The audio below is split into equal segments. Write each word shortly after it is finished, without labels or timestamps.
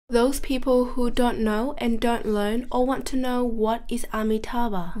Those people who don't know and don't learn all want to know what is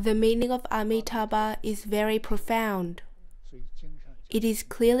Amitabha. The meaning of Amitabha is very profound. It is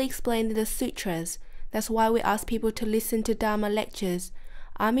clearly explained in the sutras. That's why we ask people to listen to Dharma lectures.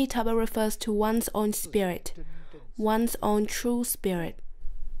 Amitabha refers to one's own spirit, one's own true spirit.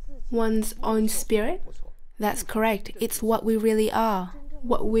 One's own spirit? That's correct. It's what we really are.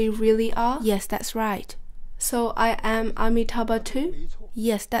 What we really are? Yes, that's right. So I am Amitabha too?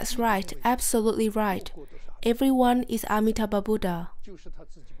 Yes, that's right. Absolutely right. Everyone is Amitabha Buddha.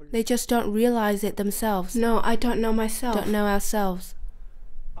 They just don't realize it themselves. No, I don't know myself. Don't know ourselves.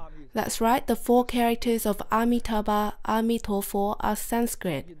 That's right. The 4 characters of Amitabha, Amitofo are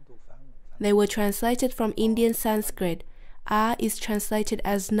Sanskrit. They were translated from Indian Sanskrit. A is translated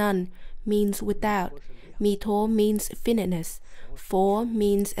as none, means without. Mito means finiteness. 4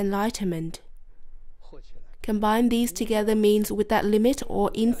 means enlightenment. Combine these together means without limit or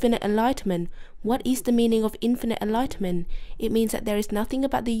infinite enlightenment. What is the meaning of infinite enlightenment? It means that there is nothing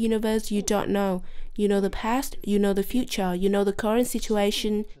about the universe you don't know. You know the past, you know the future, you know the current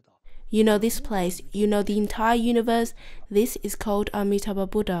situation, you know this place, you know the entire universe. This is called Amitabha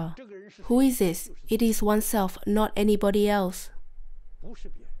Buddha. Who is this? It is oneself, not anybody else.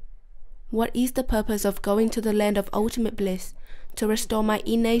 What is the purpose of going to the land of ultimate bliss? To restore my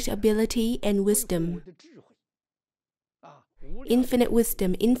innate ability and wisdom. Infinite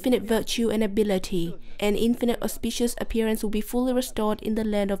wisdom, infinite virtue and ability, and infinite auspicious appearance will be fully restored in the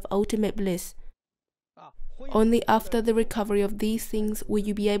land of ultimate bliss. Only after the recovery of these things will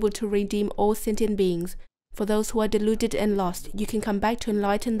you be able to redeem all sentient beings. For those who are deluded and lost, you can come back to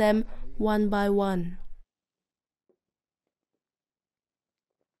enlighten them one by one.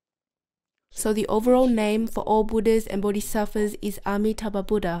 So the overall name for all Buddhas and Bodhisattvas is Amitabha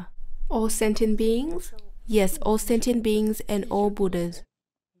Buddha. All sentient beings? Yes, all sentient beings and all Buddhas.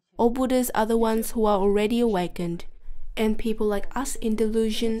 All Buddhas are the ones who are already awakened. And people like us in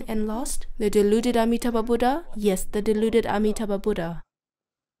delusion and lost? The deluded Amitabha Buddha? Yes, the deluded Amitabha Buddha.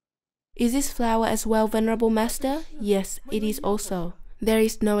 Is this flower as well, Venerable Master? Yes, it is also. There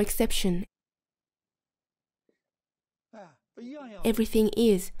is no exception. Everything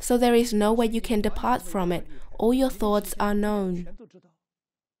is, so there is no way you can depart from it. All your thoughts are known.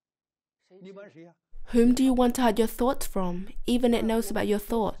 Whom do you want to hide your thoughts from? Even it knows about your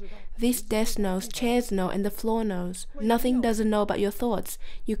thought. This desk knows, chairs know, and the floor knows. Nothing doesn't know about your thoughts.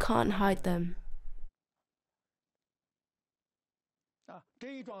 You can't hide them.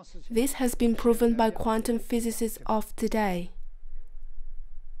 This has been proven by quantum physicists of today.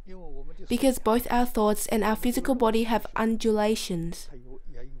 Because both our thoughts and our physical body have undulations.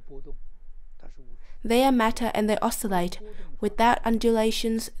 They are matter and they oscillate. Without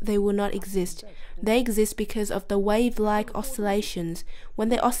undulations, they will not exist. They exist because of the wave-like oscillations. When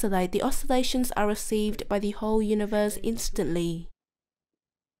they oscillate, the oscillations are received by the whole universe instantly.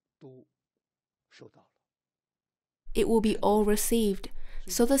 It will be all received.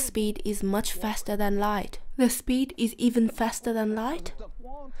 So the speed is much faster than light. The speed is even faster than light?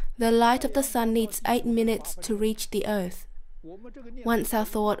 The light of the sun needs 8 minutes to reach the earth. Once our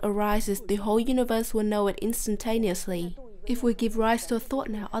thought arises, the whole universe will know it instantaneously. If we give rise to a thought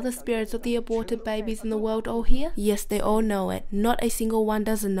now, are the spirits of the aborted babies in the world all here? Yes, they all know it. Not a single one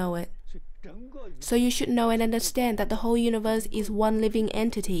doesn't know it. So you should know and understand that the whole universe is one living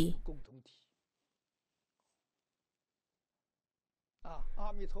entity.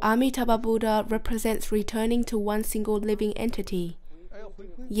 Amitabha Buddha represents returning to one single living entity.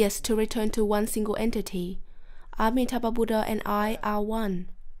 Yes, to return to one single entity. Amitabha Buddha and I are one.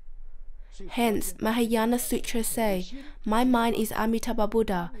 Hence, Mahayana Sutras say, my mind is Amitabha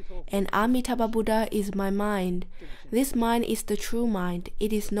Buddha, and Amitabha Buddha is my mind. This mind is the true mind.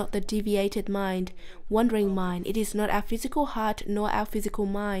 It is not the deviated mind, wandering mind. It is not our physical heart nor our physical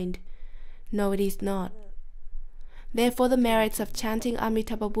mind. No, it is not. Therefore, the merits of chanting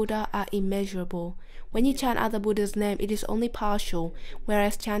Amitabha Buddha are immeasurable. When you chant other Buddha's name, it is only partial,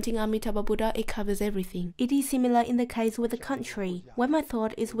 whereas chanting Amitabha Buddha, it covers everything. It is similar in the case with the country. When my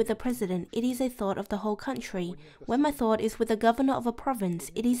thought is with the president, it is a thought of the whole country. When my thought is with the governor of a province,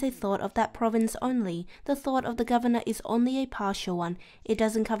 it is a thought of that province only. The thought of the governor is only a partial one. It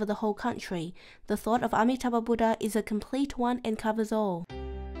doesn't cover the whole country. The thought of Amitabha Buddha is a complete one and covers all.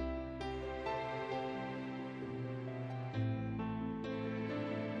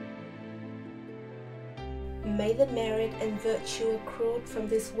 May the merit and virtue accrued from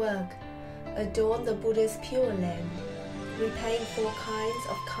this work adorn the Buddha's pure land, repaying 4 kinds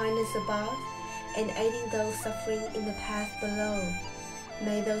of kindness above and aiding those suffering in the path below.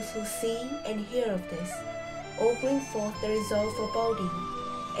 May those who see and hear of this all bring forth the resolve for bodhi,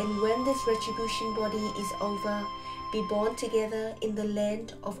 And when this retribution body is over, be born together in the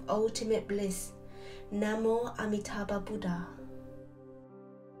land of ultimate bliss. Namo Amitabha Buddha.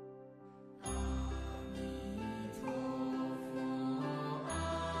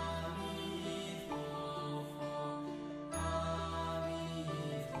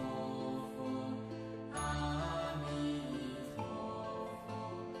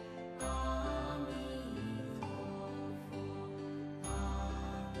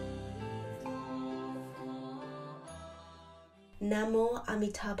 Namo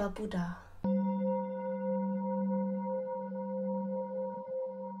Amitabha Buddha.